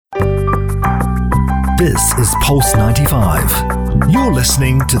This is Pulse 95. You're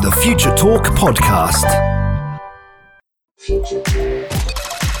listening to the Future Talk podcast. Future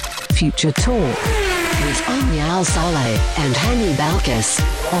Talk with Omnia Al-Saleh and Hani Balkis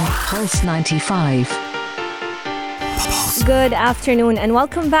on Pulse 95. Good afternoon and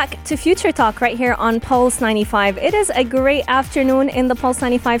welcome back to Future Talk right here on Pulse 95. It is a great afternoon in the Pulse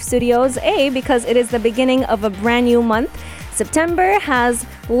 95 studios, because it is the beginning of a brand new month. September has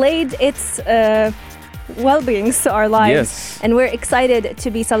laid its well-beings to our lives, Yes. and we're excited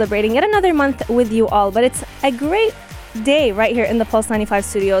to be celebrating yet another month with you all. But it's a great day right here in the Pulse 95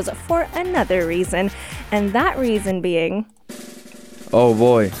 studios for another reason, and that reason being... Oh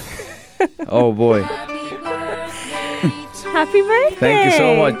boy. Oh boy. Happy birthday! Thank you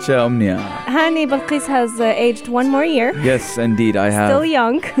so much, Omnia. Hani Balkis has aged one more year. Yes, indeed, I have. Still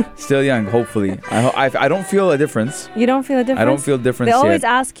young. Still young, hopefully. I don't feel a difference. You don't feel a difference? I don't feel difference They always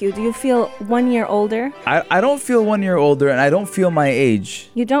yet. ask you, do you feel 1 year older? I don't feel 1 year older, and I don't feel my age.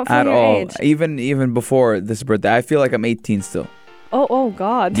 You don't feel at your all. age? Even before this birthday, I feel like I'm 18 still. Oh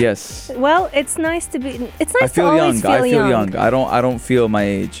God. Yes. Well, it's nice to be. It's nice I feel to young. always feel I feel young. I don't feel my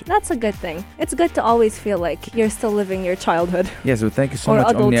age. That's a good thing. It's good to always feel like you're still living your childhood. Yes, but thank you so Or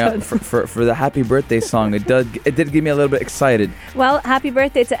much, Omnia, adulthood. for the happy birthday song. It did get me a little bit excited. Well, happy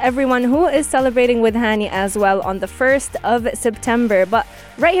birthday to everyone who is celebrating with Hani as well on the 1st of September. But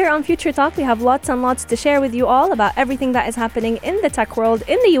right here on Future Talk, we have lots and lots to share with you all about everything that is happening in the tech world,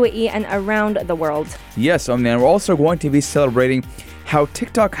 in the UAE, and around the world. Yes, Omnia, and we're also going to be celebrating how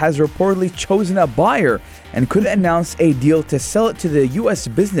TikTok has reportedly chosen a buyer and could announce a deal to sell it to the U.S.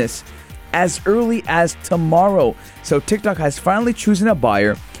 business as early as tomorrow. So TikTok has finally chosen a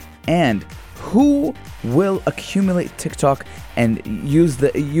buyer, and who will accumulate TikTok and use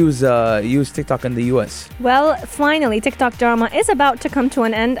TikTok in the U.S.? Well, finally, TikTok drama is about to come to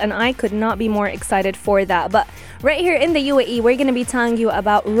an end, and I could not be more excited for that. But right here in the UAE, we're going to be telling you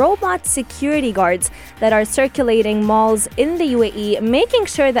about robot security guards that are circulating malls in the UAE, making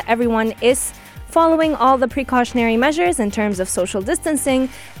sure that everyone is following all the precautionary measures in terms of social distancing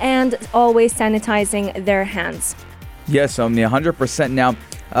and always sanitizing their hands. Yes, Omnia, 100% now.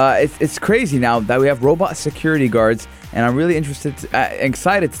 It's crazy now that we have robot security guards, and I'm really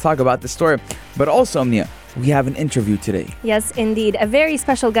excited to talk about this story. But also, Omnia, we have an interview today. Yes, indeed. A very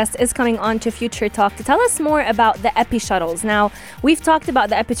special guest is coming on to Future Talk to tell us more about the EpiShuttles. Now, we've talked about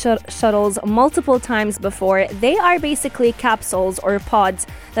the EpiShuttles multiple times before. They are basically capsules or pods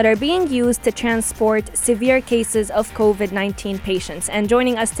that are being used to transport severe cases of COVID-19 patients. And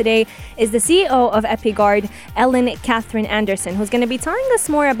joining us today is the CEO of EpiGuard, Ellen Catherine Andersen, who's going to be telling us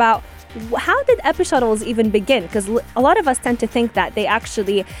more about how did EpiShuttles even begin? Because a lot of us tend to think that they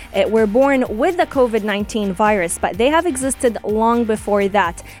actually were born with the COVID-19 virus, but they have existed long before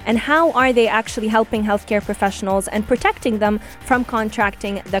that. And how are they actually helping healthcare professionals and protecting them from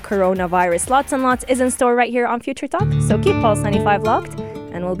contracting the coronavirus? Lots and lots is in store right here on Future Talk. So keep Pulse 95 locked,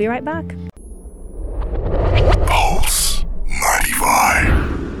 and we'll be right back. Pulse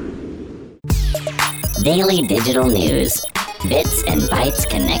 95. Daily digital news. Bits and bytes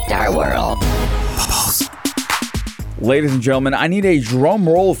connect our world. Ladies and gentlemen, I need a drum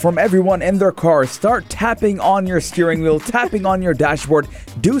roll from everyone in their car. Start tapping on your steering wheel, tapping on your dashboard.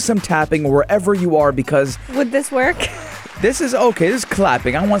 Do some tapping wherever you are, because Would this work? this is okay. This is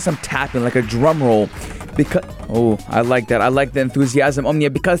clapping. I want some tapping, like a drum roll. Because I like that. I like the enthusiasm,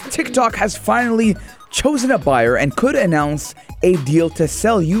 Omnia, because TikTok has finally chosen a buyer and could announce a deal to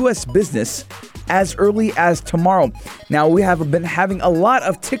sell U.S. business as early as tomorrow. Now, we have been having a lot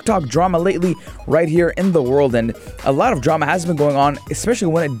of TikTok drama lately right here in the world, and a lot of drama has been going on, especially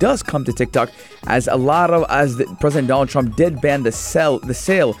when it does come to TikTok, as President Donald Trump did ban the sale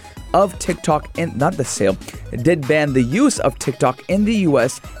of TikTok, did ban the use of TikTok in the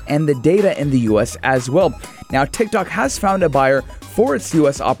US and the data in the US as well. Now, TikTok has found a buyer for its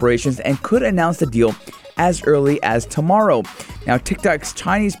US operations and could announce the deal as early as tomorrow. Now, TikTok's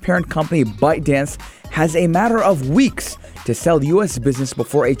Chinese parent company ByteDance has a matter of weeks to sell U.S. business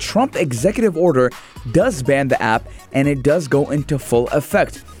before a Trump executive order does ban the app and it does go into full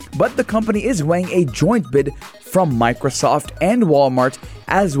effect. But the company is weighing a joint bid from Microsoft and Walmart,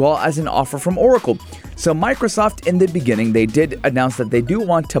 as well as an offer from Oracle. So Microsoft, in the beginning, they did announce that they do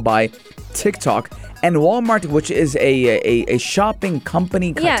want to buy TikTok, and Walmart, which is a shopping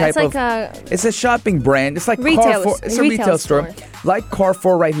company type of... it's a shopping brand. It's like retail, Carrefour. It's a retail store. Like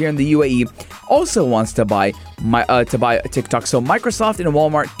Carrefour right here in the UAE, also wants to buy TikTok. So Microsoft and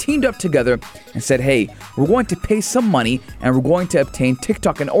Walmart teamed up together and said, hey, we're going to pay some money and we're going to obtain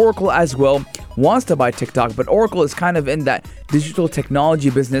TikTok. And Oracle as well wants to buy TikTok, but Oracle is kind of in that digital technology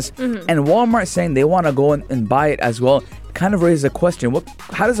business. And Walmart saying they want to go and buy it as well kind of raises a question.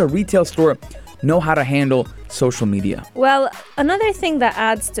 How does a retail store know how to handle social media? Well, another thing that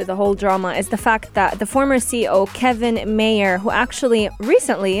adds to the whole drama is the fact that the former CEO, Kevin Mayer, who actually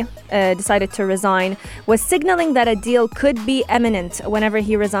recently decided to resign, was signaling that a deal could be imminent whenever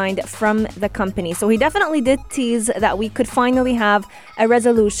he resigned from the company. So he definitely did tease that we could finally have a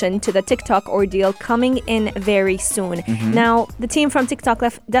resolution to the TikTok ordeal coming in very soon. Now, the team from TikTok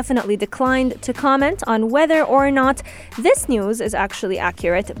definitely declined to comment on whether or not this news is actually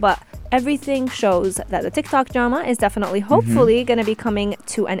accurate, but everything shows that the TikTok drama is definitely, hopefully, going to be coming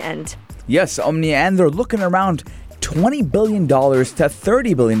to an end. Yes, Omnia, and they're looking around $20 billion to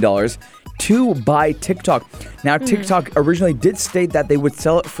 $30 billion to buy TikTok. Now, TikTok originally did state that they would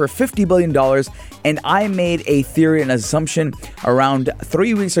sell it for $50 billion, and I made a theory and assumption around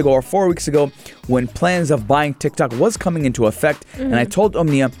 3 weeks ago or 4 weeks ago when plans of buying TikTok was coming into effect, and I told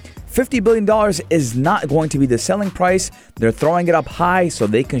Omnia, $50 billion is not going to be the selling price. They're throwing it up high so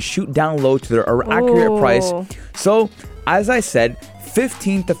they can shoot down low to their accurate price. So, as I said,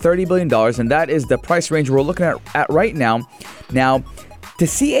 $15 to $30 billion, and that is the price range we're looking at right now. Now, to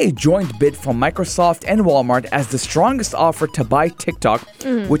see a joint bid from Microsoft and Walmart as the strongest offer to buy TikTok,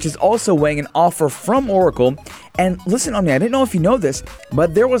 which is also weighing an offer from Oracle. And listen, I didn't know if you know this,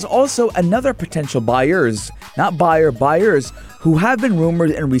 but there was also another potential buyers who have been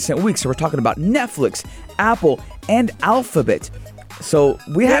rumored in recent weeks. So we're talking about Netflix, Apple, and Alphabet. So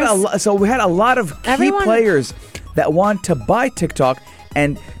we had a lot of key players that want to buy TikTok,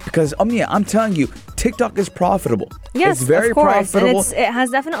 and because I'm telling you, TikTok is profitable. Yes, it's very of course. profitable. And it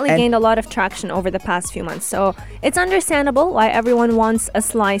has definitely gained a lot of traction over the past few months. So it's understandable why everyone wants a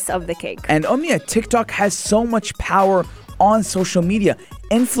slice of the cake. And TikTok has so much power on social media,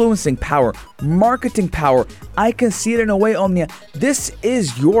 influencing power, marketing power. I can see it in a way, Omnia. This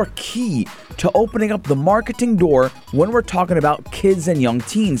is your key to opening up the marketing door when we're talking about kids and young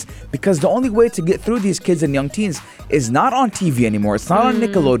teens, because the only way to get through these kids and young teens is not on TV anymore. It's not on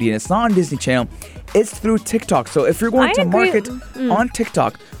Nickelodeon. It's not on Disney Channel. It's through TikTok. So if you're going to market on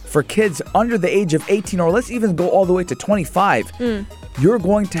TikTok for kids under the age of 18, or let's even go all the way to 25,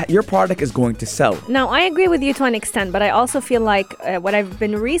 your product is going to sell. Now, I agree with you to an extent, but I also feel like what I've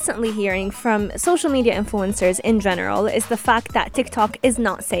been recently hearing from social media influencers in general is the fact that TikTok is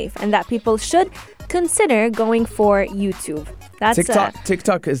not safe and that people should consider going for YouTube.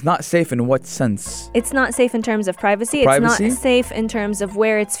 TikTok is not safe in what sense? It's not safe in terms of privacy. It's not safe in terms of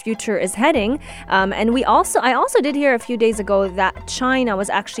where its future is heading. And I also did hear a few days ago that China was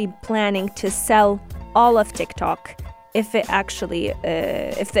actually planning to sell all of TikTok if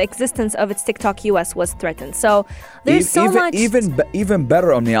the existence of its TikTok US was threatened. So there's even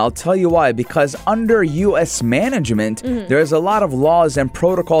better, Omni. I'll tell you why. Because under US management, there's a lot of laws and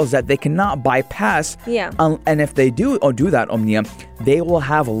protocols that they cannot bypass. Yeah. And if they do that, Omnia, they will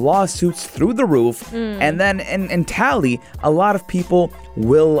have lawsuits through the roof. And then in tally, a lot of people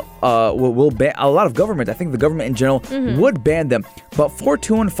will ban, a lot of government, I think the government in general would ban them. But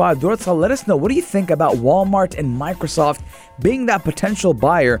 4215, Dorothy, let us know, what do you think about Walmart and Microsoft being that potential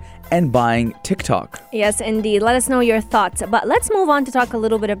buyer and buying TikTok? Yes, indeed. Let us know your thoughts. But let's move on to talk a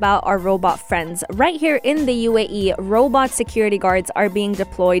little bit about our robot friends. Right here in the UAE, robot security guards are being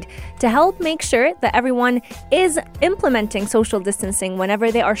deployed to help make sure that everyone is implementing social distancing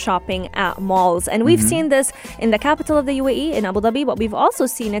whenever they are shopping at malls. And we've seen this in the capital of the UAE, in Abu Dhabi, but we've also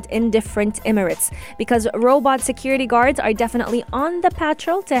seen it in different Emirates, because robot security guards are definitely on the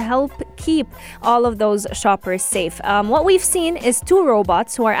patrol to help keep all of those shoppers safe. What we've seen is 2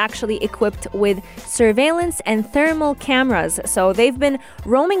 robots who are actually equipped with surveillance and thermal cameras. So they've been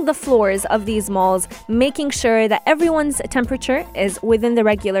roaming the floors of these malls, making sure that everyone's temperature is within the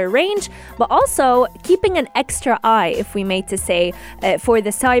regular range, but also keeping an extra eye, if we may to say, for the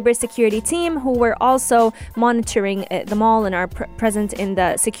cybersecurity team who were also monitoring the mall and are present in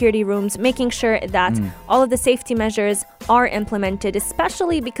the security rooms, making sure that all of the safety measures are implemented,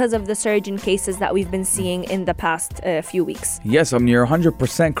 especially because of the surge in cases that we've been seeing in the past few weeks. Yes, you're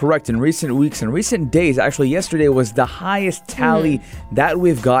 100% correct. In recent weeks and recent days, actually yesterday was the highest tally that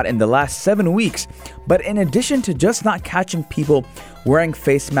we've got in the last 7 weeks. But in addition to just not catching people wearing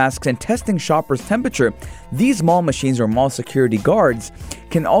face masks and testing shoppers' temperature, these mall machines or mall security guards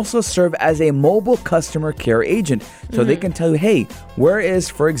can also serve as a mobile customer care agent. So they can tell you, hey, where is,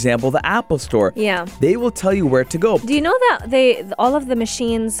 for example, the Apple Store? Yeah. They will tell you where to go. Do you know that all of the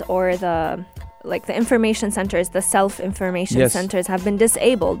machines or the like the information centers, the self-information centers have been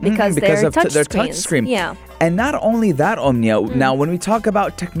disabled because they're of touch their screens. touch screen. Yeah. And not only that, Omnia, now when we talk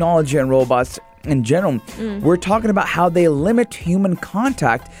about technology and robots in general, we're talking about how they limit human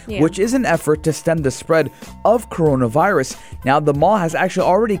contact, which is an effort to stem the spread of coronavirus. Now, the mall has actually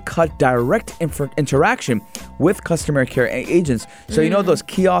already cut direct interaction with customer care agents. So you know those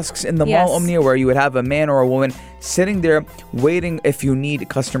kiosks in the mall, Omnia, where you would have a man or a woman sitting there waiting if you need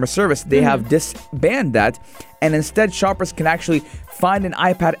customer service. They have disbanded that, and instead shoppers can actually find an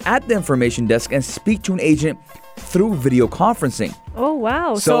iPad at the information desk and speak to an agent through video conferencing. Oh,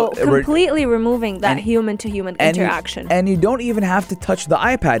 wow. So completely removing that human-to-human interaction. And you don't even have to touch the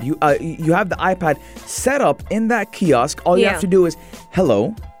iPad. You have the iPad set up in that kiosk. All you have to do is,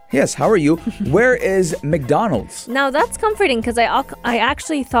 hello. Yes, how are you? Where is McDonald's? Now, that's comforting because I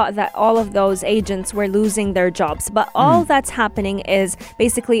actually thought that all of those agents were losing their jobs. But all that's happening is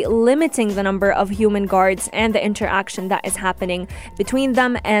basically limiting the number of human guards and the interaction that is happening between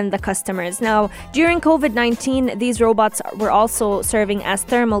them and the customers. Now, during COVID-19, these robots were also serving as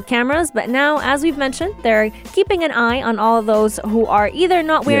thermal cameras. But now, as we've mentioned, they're keeping an eye on all of those who are either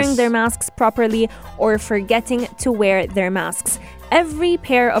not wearing their masks properly or forgetting to wear their masks. Every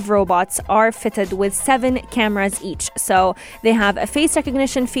pair of robots are fitted with 7 cameras each. So they have a face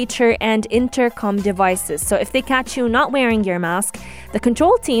recognition feature and intercom devices. So if they catch you not wearing your mask, the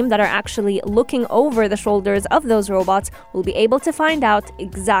control team that are actually looking over the shoulders of those robots will be able to find out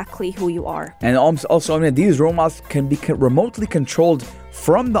exactly who you are. And also, I mean, these robots can be remotely controlled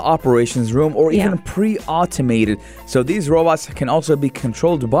from the operations room or even pre-automated. So these robots can also be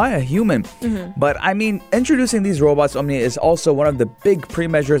controlled by a human. But I mean, introducing these robots, Omnia, is also one of the big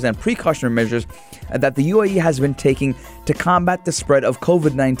pre-measures and precautionary measures that the UAE has been taking to combat the spread of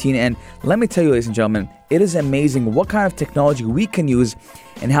COVID-19. And let me tell you, ladies and gentlemen, it is amazing what kind of technology we can use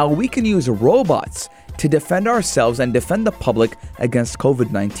and how we can use robots to defend ourselves and defend the public against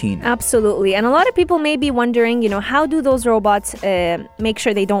COVID-19. Absolutely. And a lot of people may be wondering, how do those robots make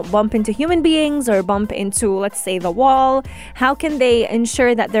sure they don't bump into human beings or bump into, let's say, the wall? How can they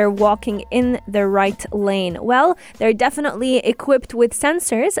ensure that they're walking in the right lane? Well, they're definitely equipped with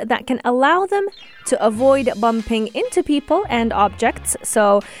sensors that can allow them to avoid bumping into people and objects.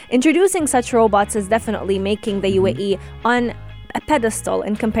 So introducing such robots is definitely making the UAE on a pedestal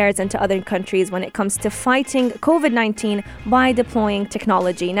in comparison to other countries when it comes to fighting COVID-19 by deploying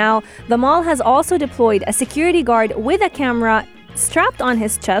technology. Now, the mall has also deployed a security guard with a camera strapped on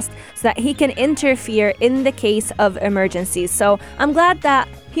his chest so that he can interfere in the case of emergencies. So I'm glad that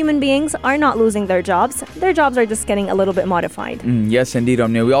human beings are not losing their jobs. Their jobs are just getting a little bit modified. Yes, indeed,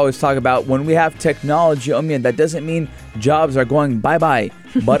 Omnia. We always talk about when we have technology, Omnia, that doesn't mean jobs are going bye-bye.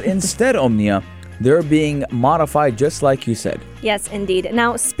 But instead, Omnia, they're being modified just like you said. Yes, indeed.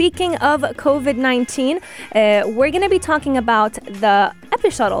 Now, speaking of COVID-19, we're going to be talking about the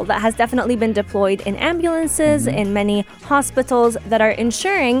EpiShuttle that has definitely been deployed in ambulances, in many hospitals that are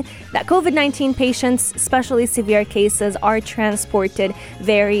ensuring that COVID-19 patients, especially severe cases, are transported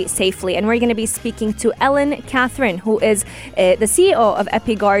very safely. And we're going to be speaking to Ellen Catherine, who is the CEO of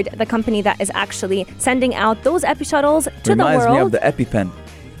EpiGuard, the company that is actually sending out those EpiShuttles to the world. Reminds me of the EpiPen.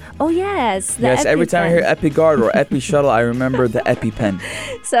 Oh, yes. Yes, every time I hear EpiGuard or EpiShuttle, I remember the EpiPen.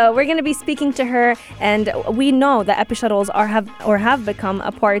 So we're going to be speaking to her, and we know that EpiShuttles have become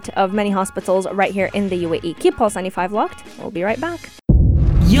a part of many hospitals right here in the UAE. Keep Pulse 95 locked. We'll be right back.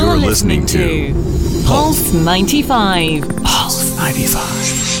 You're listening to Pulse 95. Pulse 95.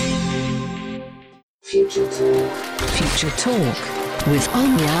 Future Talk with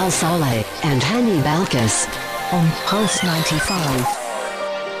Omnia Al Saleh and Hani Balkis on Pulse 95.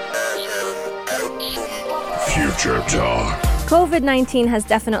 Future Talk. COVID-19 has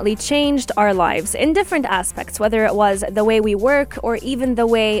definitely changed our lives in different aspects, whether it was the way we work or even the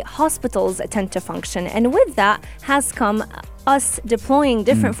way hospitals tend to function. And with that has come us deploying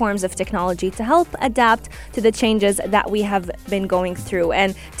different forms of technology to help adapt to the changes that we have been going through.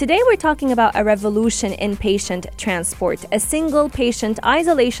 And today we're talking about a revolution in patient transport, a single patient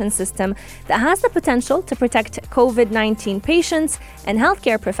isolation system that has the potential to protect COVID-19 patients and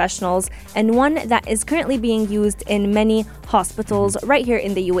healthcare professionals, and one that is currently being used in many hospitals right here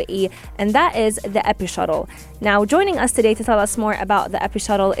in the UAE, and that is the EpiShuttle. Now, joining us today to tell us more about the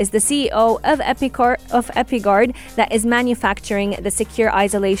EpiShuttle is the CEO of EpiGuard that is manufacturing the secure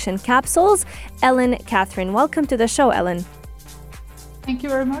isolation capsules, Ellen Catherine. Welcome to the show, Ellen. Thank you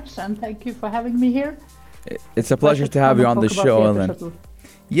very much, and thank you for having me here. It's a pleasure to have you on the show, Ellen.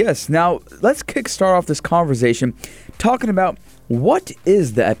 Yes, now let's kickstart off this conversation talking about what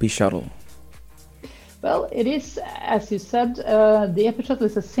is the EpiShuttle? Well, it is, as you said, the EpiShuttle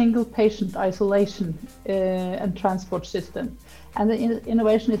is a single patient isolation and transport system. And the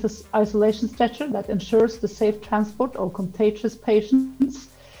innovation is an isolation stretcher that ensures the safe transport of contagious patients.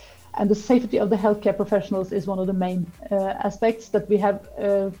 And the safety of the healthcare professionals is one of the main aspects that we have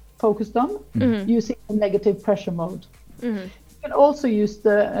focused on, using the negative pressure mode. You can also use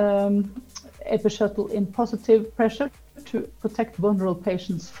the EpiShuttle in positive pressure to protect vulnerable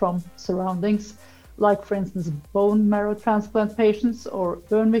patients from surroundings, like, for instance, bone marrow transplant patients or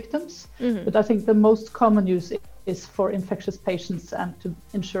burn victims. But I think the most common use is for infectious patients and to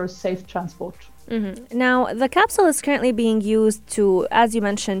ensure safe transport. Now, the capsule is currently being used to, as you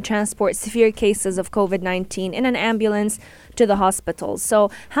mentioned, transport severe cases of COVID-19 in an ambulance to the hospitals. So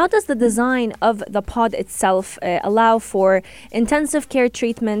how does the design of the pod itself allow for intensive care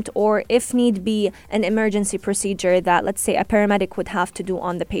treatment, or if need be, an emergency procedure that, let's say, a paramedic would have to do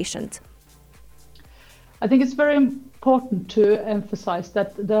on the patient? I think it's very important to emphasize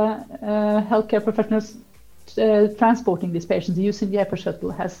that the healthcare professionals transporting these patients using the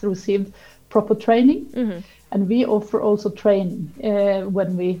EpiShuttle has received proper training, and we offer also training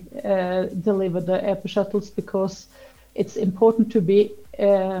when we deliver the EpiShuttles, because it's important to be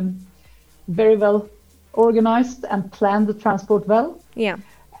very well organized and plan the transport well.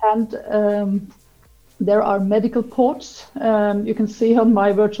 And there are medical ports. You can see on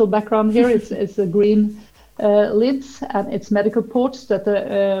my virtual background here, it's a green lids, and it's medical ports that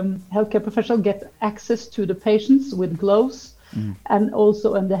the healthcare professional get access to the patients with gloves, and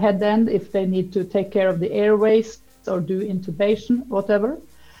also on the head end if they need to take care of the airways or do intubation, whatever.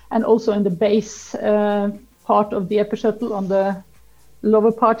 And also in the base part of the EpiShuttle, on the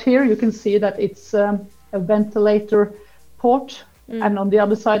lower part here, you can see that it's a ventilator port, and on the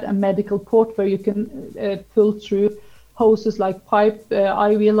other side a medical port where you can pull through hoses like pipe,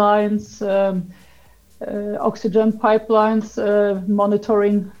 IV lines, oxygen pipelines,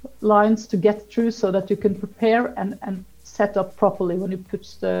 monitoring lines to get through, so that you can prepare and set up properly when you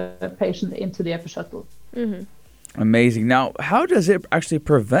put the patient into the EpiShuttle. Amazing. Now, how does it actually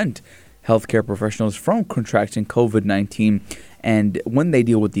prevent healthcare professionals from contracting COVID-19 and when they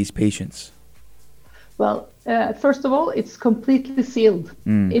deal with these patients? Well, first of all, it's completely sealed.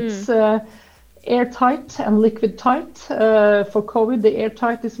 It's airtight and liquid tight. For COVID, the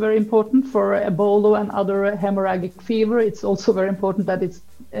airtight is very important. For Ebola and other hemorrhagic fever, it's also very important that it's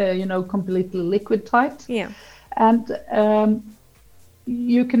completely liquid tight. And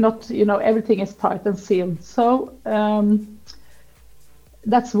you cannot, everything is tight and sealed. So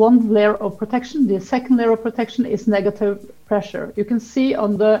that's one layer of protection. The second layer of protection is negative pressure. You can see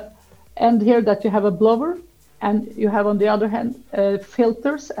on the end here that you have a blower, and you have on the other hand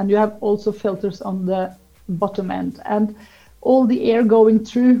filters, and you have also filters on the bottom end. And all the air going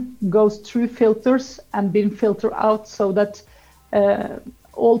through goes through filters and being filtered out, so that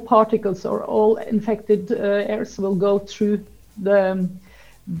all particles or all infected airs will go through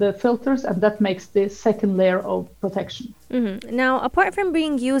the filters, and that makes the second layer of protection. Now, apart from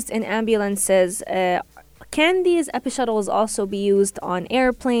being used in ambulances, can these EpiShuttles also be used on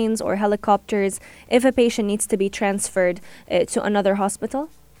airplanes or helicopters if a patient needs to be transferred to another hospital?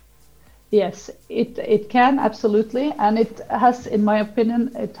 Yes, it can, absolutely. And it has, in my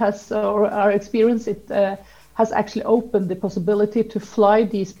opinion, or our experience, it has actually opened the possibility to fly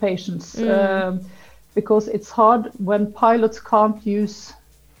these patients, because it's hard when pilots can't use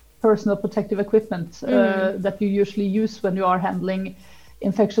personal protective equipment that you usually use when you are handling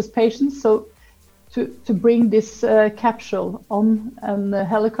infectious patients. So to bring this capsule on a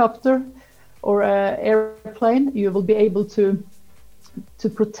helicopter or an airplane, you will be able to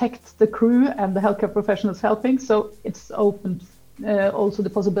protect the crew and the healthcare professionals helping. So it's opened also the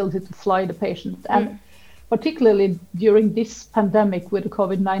possibility to fly the patient. And particularly during this pandemic with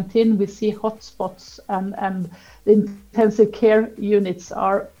COVID-19, we see hotspots and the intensive care units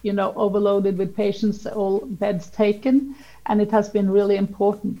are, overloaded with patients, all beds taken. And it has been really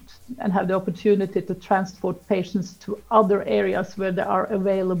important and have the opportunity to transport patients to other areas where there are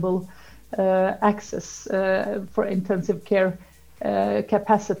available access for intensive care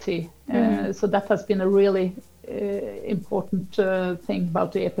capacity. So that has been a really important thing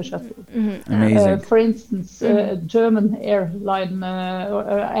about the EpiShuttle. Amazing. For instance, a German airline or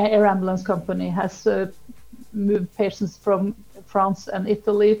air ambulance company has moved patients from France and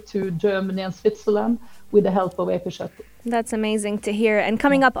Italy to Germany and Switzerland with the help of EpiShuttle. That's amazing to hear. And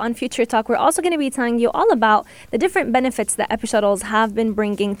coming up on Future Talk, we're also going to be telling you all about the different benefits that EpiShuttles have been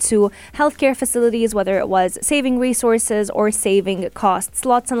bringing to healthcare facilities, whether it was saving resources or saving costs.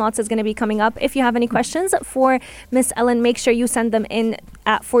 Lots and lots is going to be coming up. If you have any questions for Miss Ellen, make sure you send them in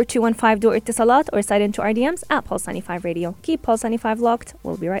at 4215 do Ittisalat or slide into our DMs at Pulse 95 Radio. Keep Pulse 95 locked.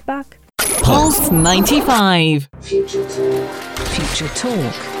 We'll be right back. Pulse 95. Future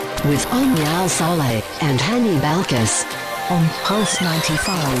Talk with Omni Al Saleh and Hani Balkis on Pulse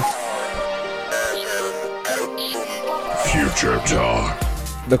 95. Future Talk.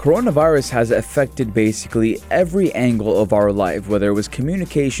 The coronavirus has affected basically every angle of our life, whether it was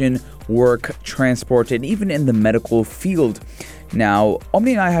communication, work, transport, and even in the medical field. Now,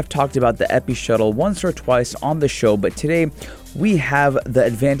 Omni and I have talked about the EpiShuttle once or twice on the show, but today we have the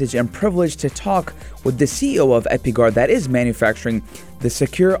advantage and privilege to talk with the CEO of EpiGuard that is manufacturing the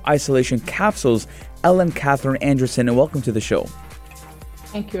secure isolation capsules, Ellen Catherine Andersen, and welcome to the show.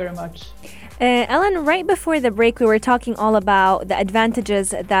 Thank you very much. Ellen, right before the break, we were talking all about the advantages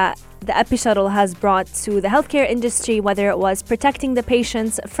that the EpiShuttle has brought to the healthcare industry, whether it was protecting the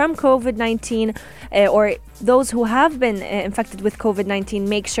patients from COVID-19 or those who have been infected with COVID-19,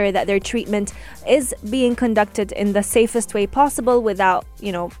 make sure that their treatment is being conducted in the safest way possible without,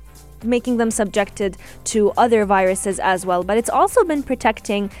 making them subjected to other viruses as well. But it's also been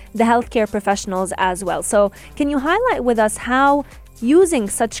protecting the healthcare professionals as well. So can you highlight with us how using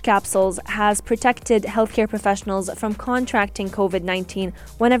such capsules has protected healthcare professionals from contracting COVID-19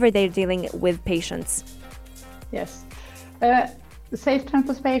 whenever they're dealing with patients? Yes. The safe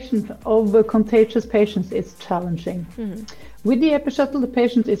transportation of contagious patients is challenging. Mm-hmm. With the EpiShuttle, the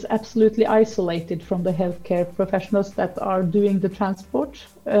patient is absolutely isolated from the healthcare professionals that are doing the transport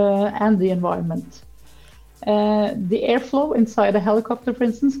and the environment. The airflow inside a helicopter, for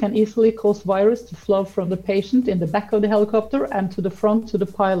instance, can easily cause virus to flow from the patient in the back of the helicopter and to the front to the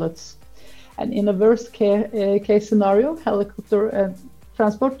pilots. And in a worst case scenario, helicopter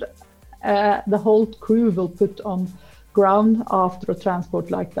transport, the whole crew will put on ground after a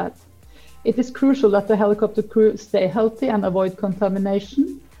transport like that. It is crucial that the helicopter crew stay healthy and avoid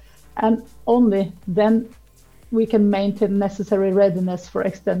contamination, and only then we can maintain necessary readiness for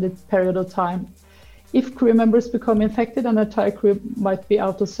extended period of time. If crew members become infected, an entire crew might be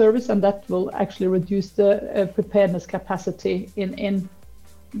out of service, and that will actually reduce the preparedness capacity in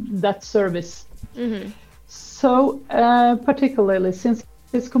that service. Mm-hmm. So, particularly since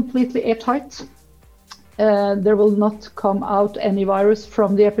it's completely airtight, there will not come out any virus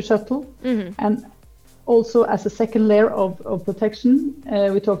from the EpiShuttle. Mm-hmm. And also, as a second layer of protection,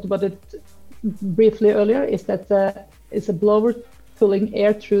 we talked about it briefly earlier, is that it's a blower pulling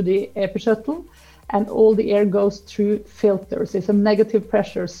air through the EpiShuttle, and all the air goes through filters. It's a negative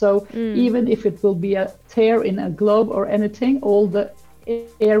pressure. So even if it will be a tear in a glove or anything, all the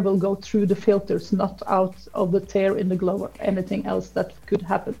air will go through the filters, not out of the tear in the glove or anything else that could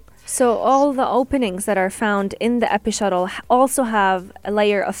happen. So all the openings that are found in the EpiShuttle also have a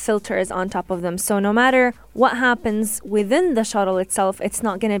layer of filters on top of them. So no matter what happens within the shuttle itself, it's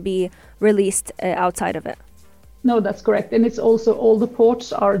not going to be released outside of it. No, that's correct. And it's also all the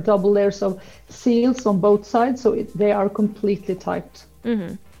ports are double layers of seals on both sides, so they are completely tight.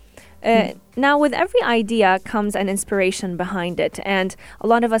 Mm-hmm. Now, with every idea comes an inspiration behind it. And a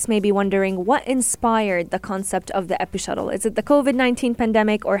lot of us may be wondering what inspired the concept of the EpiShuttle. Is it the COVID-19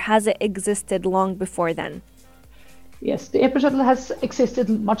 pandemic, or has it existed long before then? Yes, the EpiShuttle has existed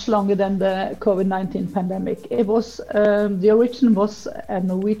much longer than the COVID-19 pandemic. It was, the origin was a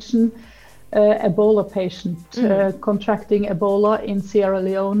Norwegian Ebola patient contracting Ebola in Sierra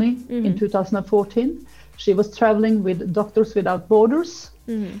Leone in 2014. She was traveling with Doctors Without Borders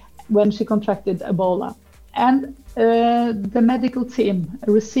when she contracted Ebola. And the medical team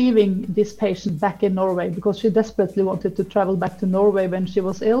receiving this patient back in Norway, because she desperately wanted to travel back to Norway when she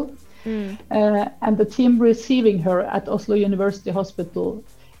was ill. And the team receiving her at Oslo University Hospital,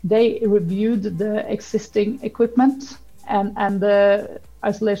 they reviewed the existing equipment and the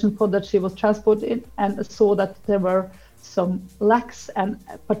isolation pod that she was transported in, and saw that there were some lacks and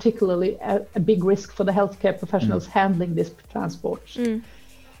particularly a big risk for the healthcare professionals handling this transport.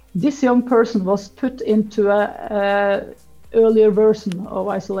 This young person was put into a earlier version of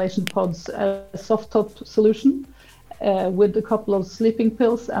isolation pods, a soft top solution with a couple of sleeping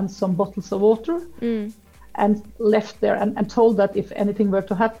pills and some bottles of water, and left there and told that if anything were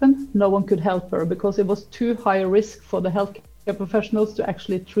to happen, no one could help her because it was too high a risk for the healthcare professionals to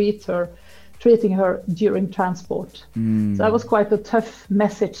actually treating her during transport. So that was quite a tough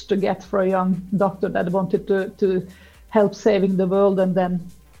message to get for a young doctor that wanted to help saving the world, and then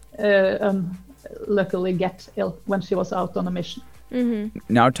luckily get ill when she was out on a mission.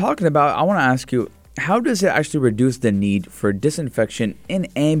 Now, I want to ask you, how does it actually reduce the need for disinfection in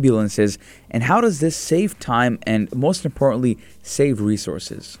ambulances, and how does this save time and, most importantly, save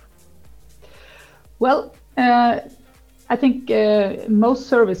resources? Well, I think most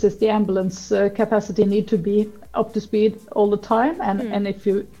services, the ambulance capacity need to be up to speed all the time. And if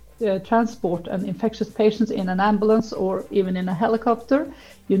you transport an infectious patient in an ambulance or even in a helicopter,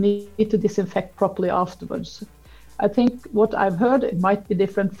 you need to disinfect properly afterwards. I think what I've heard, it might be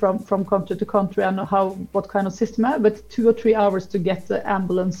different from country to country and what kind of system, but 2 or 3 hours to get the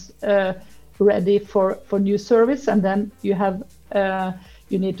ambulance ready for new service. And then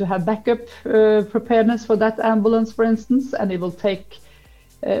you need to have backup preparedness for that ambulance, for instance, and it will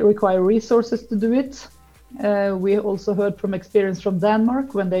require resources to do it. We also heard from experience from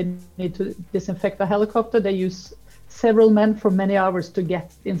Denmark, when they need to disinfect a helicopter, they use several men for many hours to get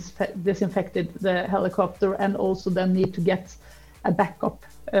disinfected the helicopter, and also then need to get a backup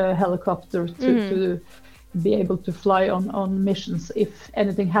helicopter to be able to fly on missions if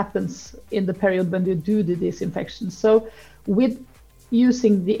anything happens in the period when you do the disinfection. So with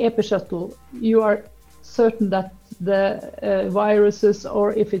using the EpiShuttle, you are certain that the viruses,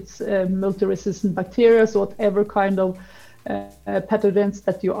 or if it's multi-resistant bacteria, or whatever kind of pathogens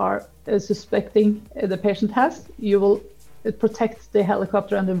that you are suspecting the patient has, you will protect the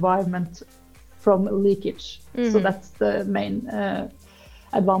helicopter and the environment from leakage. So that's the main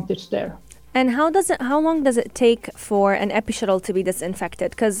advantage there. And how long does it take for an EpiShuttle to be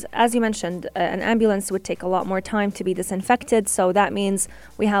disinfected? Because as you mentioned, an ambulance would take a lot more time to be disinfected. So that means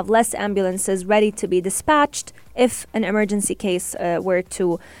we have less ambulances ready to be dispatched if an emergency case were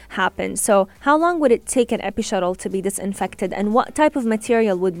to happen. So how long would it take an EpiShuttle to be disinfected, and what type of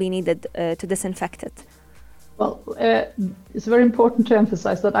material would be needed to disinfect it? Well, it's very important to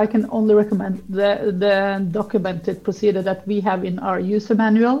emphasize that I can only recommend the documented procedure that we have in our user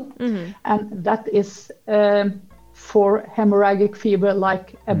manual, and that is for hemorrhagic fever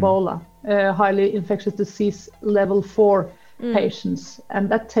like Ebola, highly infectious disease level 4 patients, and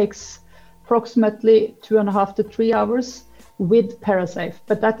that takes approximately 2.5 to 3 hours with Parasafe,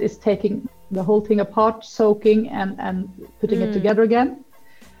 but that is taking the whole thing apart, soaking and putting it together again.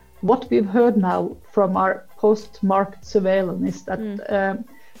 What we've heard now from our post-market surveillance is that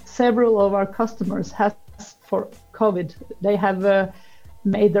several of our customers have, for COVID, they have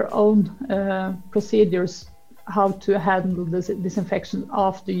made their own procedures how to handle this disinfection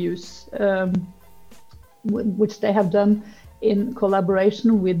after use, which they have done in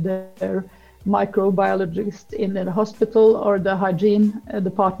collaboration with their microbiologist in the hospital, or the hygiene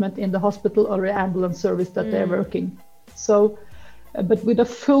department in the hospital, or the ambulance service that they're working. So, but with a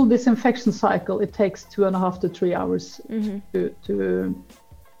full disinfection cycle, it takes 2.5 to 3 hours to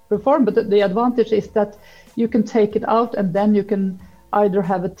perform. But the advantage is that you can take it out, and then you can either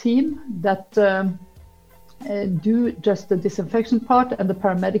have a team that do just the disinfection part, and the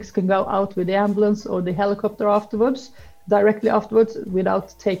paramedics can go out with the ambulance or the helicopter directly afterwards,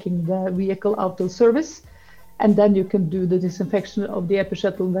 without taking the vehicle out of service. And then you can do the disinfection of the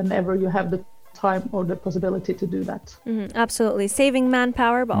EpiShuttle whenever you have the time or the possibility to do that. Absolutely. Saving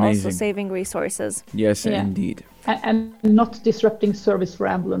manpower, but also saving resources. Yes, indeed. And not disrupting service for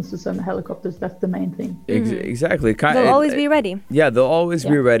ambulances and helicopters. That's the main thing. Exactly. They'll always be ready. Yeah, they'll always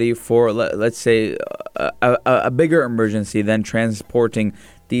be ready for, let's say, a bigger emergency than transporting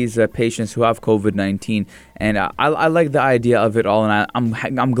these patients who have COVID-19. And I like the idea of it all, and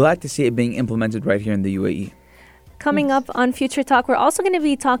I'm glad to see it being implemented right here in the UAE. Coming up on Future Talk, we're also going to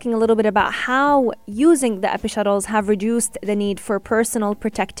be talking a little bit about how using the EpiShuttles have reduced the need for personal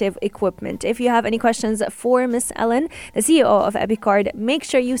protective equipment. If you have any questions for Miss Ellen, the CEO of EpiCard, make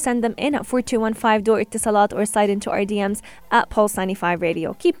sure you send them in at 4215 door Ittisalat, or slide into our DMs at Pulse 95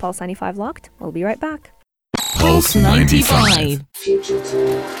 Radio. Keep Pulse 95 locked. We'll be right back. Pulse 95. Future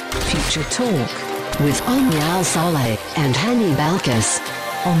Talk with Omni Al Saleh and Hani Balkis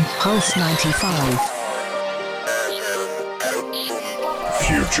on Pulse 95.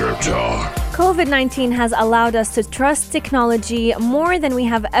 Future Talk. COVID-19 has allowed us to trust technology more than we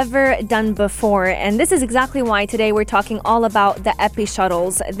have ever done before. And this is exactly why today we're talking all about the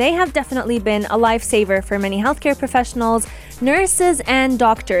EpiShuttles. They have definitely been a lifesaver for many healthcare professionals, nurses, and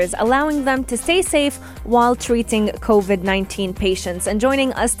doctors, allowing them to stay safe while treating COVID-19 patients. And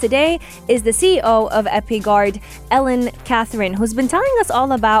joining us today is the CEO of EpiGuard, Ellen Catherine, who's been telling us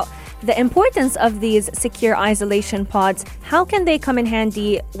all about the importance of these secure isolation pods, how can they come in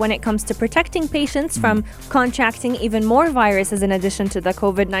handy when it comes to protecting patients from contracting even more viruses in addition to the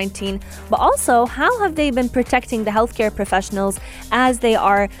COVID-19? But also, how have they been protecting the healthcare professionals as they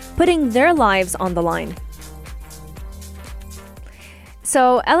are putting their lives on the line?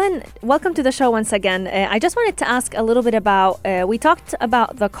 So, Ellen, welcome to the show once again. I just wanted to ask a little bit about, we talked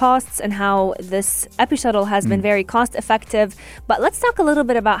about the costs and how this EpiShuttle has been very cost effective, but let's talk a little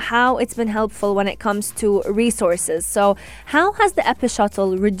bit about how it's been helpful when it comes to resources. So, how has the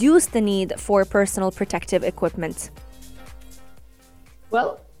EpiShuttle reduced the need for personal protective equipment?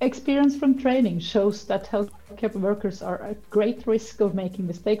 Well, experience from training shows that healthcare workers are at great risk of making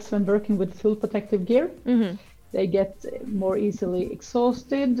mistakes when working with full protective gear. They get more easily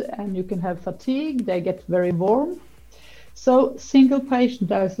exhausted, and you can have fatigue. They get very warm. So single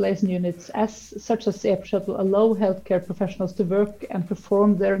patient isolation units such as the EpiShuttle allow healthcare professionals to work and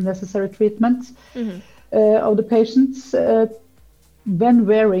perform their necessary treatments of the patients when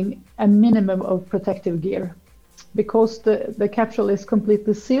wearing a minimum of protective gear. Because the capsule is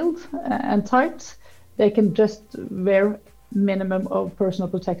completely sealed and tight, they can just wear minimum of personal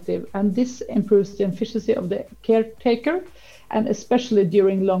protective, and this improves the efficiency of the caretaker, and especially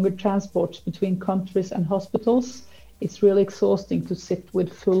during longer transports between countries and hospitals. It's really exhausting to sit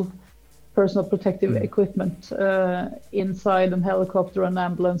with full personal protective equipment inside a helicopter and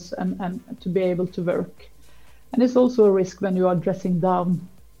ambulance and to be able to work. And it's also a risk when you are dressing down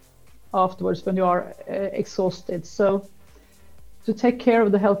afterwards, when you are exhausted. So to take care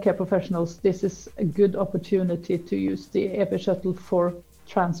of the healthcare professionals, this is a good opportunity to use the EpiShuttle for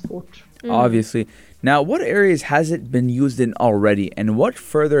transport. Obviously. Now, what areas has it been used in already, and what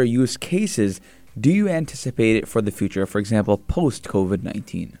further use cases do you anticipate it for the future, for example,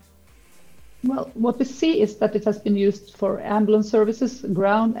 post-COVID-19? Well, what we see is that it has been used for ambulance services,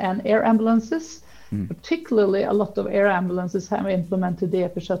 ground and air ambulances. Particularly, a lot of air ambulances have implemented the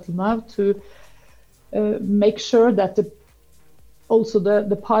EpiShuttle now to make sure that also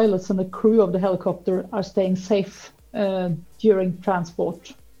the pilots and the crew of the helicopter are staying safe during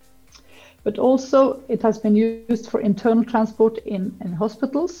transport. But also it has been used for internal transport in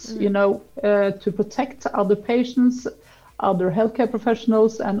hospitals, to protect other patients, other healthcare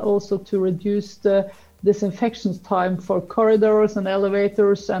professionals, and also to reduce the disinfection time for corridors and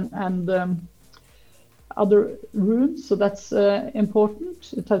elevators and other rooms. So that's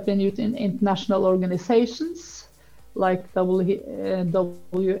important. It has been used in international organizations like WHO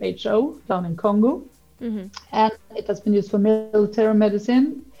down in Congo. And it has been used for military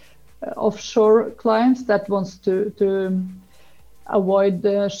medicine, offshore clients that wants to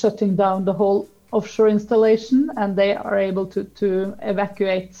avoid shutting down the whole offshore installation, and they are able to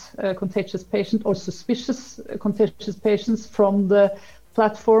evacuate contagious patients or suspicious contagious patients from the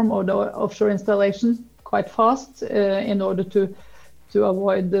platform or the offshore installation quite fast in order to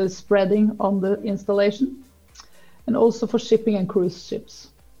avoid the spreading on the installation. And also for shipping and cruise ships.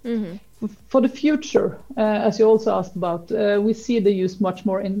 For the future, as you also asked about, we see the use much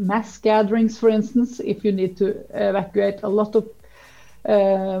more in mass gatherings, for instance, if you need to evacuate a lot of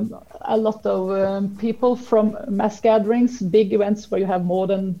people from mass gatherings, big events where you have more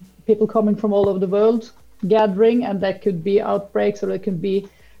than people coming from all over the world gathering, and there could be outbreaks, or there can be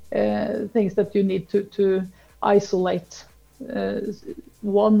things that you need to isolate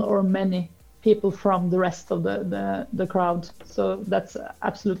one or many people from the rest of the crowd. So that's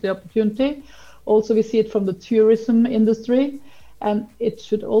absolutely opportunity. Also, we see it from the tourism industry, and it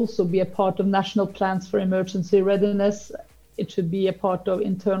should also be a part of national plans for emergency readiness. It should be a part of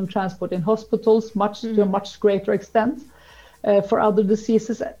internal transport in hospitals, to a much greater extent, for other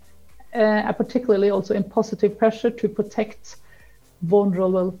diseases, particularly also in positive pressure to protect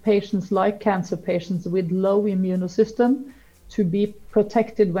vulnerable patients like cancer patients with low immune system, to be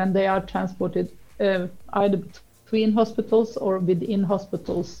protected when they are transported either between hospitals or within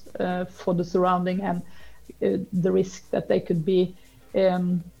hospitals for the surrounding and the risk that they could be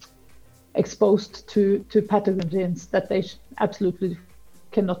exposed to pathogens that they absolutely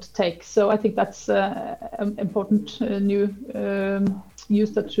cannot take. So I think that's an important new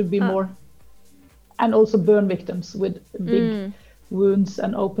use that should be more. And also burn victims with big wounds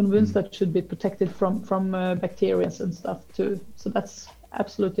and open wounds that should be protected from bacteria and stuff too. So that's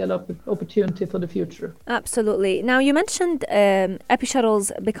absolutely an opportunity for the future. Absolutely. Now, you mentioned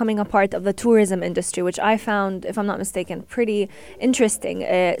EpiShuttles becoming a part of the tourism industry, which I found, if I'm not mistaken, pretty interesting.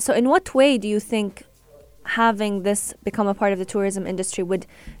 So in what way do you think having this become a part of the tourism industry would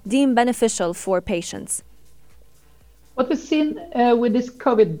deem beneficial for patients? What we've seen with this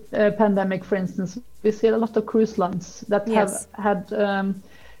COVID pandemic, for instance, we see a lot of cruise lines that have had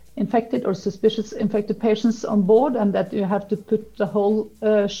infected or suspicious infected patients on board, and that you have to put the whole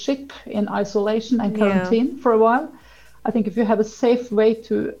ship in isolation and quarantine for a while. I think if you have a safe way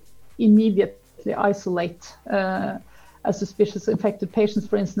to immediately isolate a suspicious infected patients,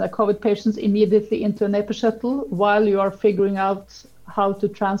 for instance, a COVID patients, immediately into an EpiShuttle while you are figuring out how to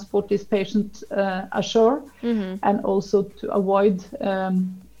transport this patient ashore, and also to avoid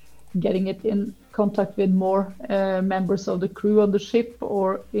getting it in contact with more members of the crew on the ship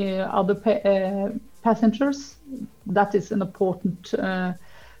or other passengers. That is an important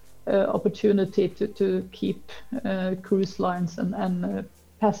opportunity to keep cruise lines and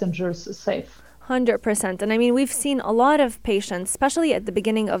passengers safe. 100%. And I mean, we've seen a lot of patients, especially at the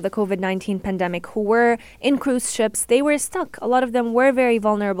beginning of the COVID-19 pandemic, who were in cruise ships. They were stuck. A lot of them were very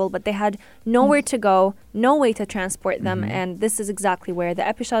vulnerable, but they had nowhere to go, no way to transport them. And this is exactly where the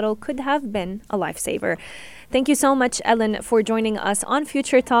EpiShuttle could have been a lifesaver. Thank you so much, Ellen, for joining us on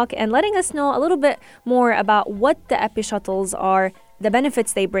Future Talk and letting us know a little bit more about what the EpiShuttles are, the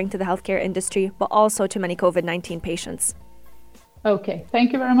benefits they bring to the healthcare industry, but also to many COVID-19 patients. Okay,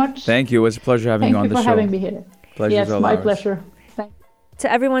 thank you very much. Thank you. It was a pleasure having you on the show. Thank you for having me here. Pleasure's yes, all my ours. pleasure.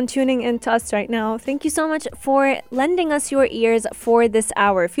 To everyone tuning in to us right now, thank you so much for lending us your ears for this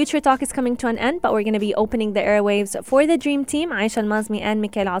hour. Future Talk is coming to an end, but we're going to be opening the airwaves for the Dream Team. Aisha Al-Mazmi and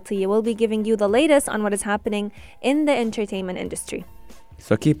Mikhail Atiyah will be giving you the latest on what is happening in the entertainment industry.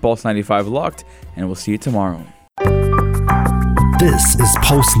 So keep Pulse 95 locked, and we'll see you tomorrow. This is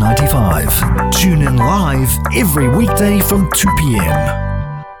Pulse 95. Tune in live every weekday from 2 p.m.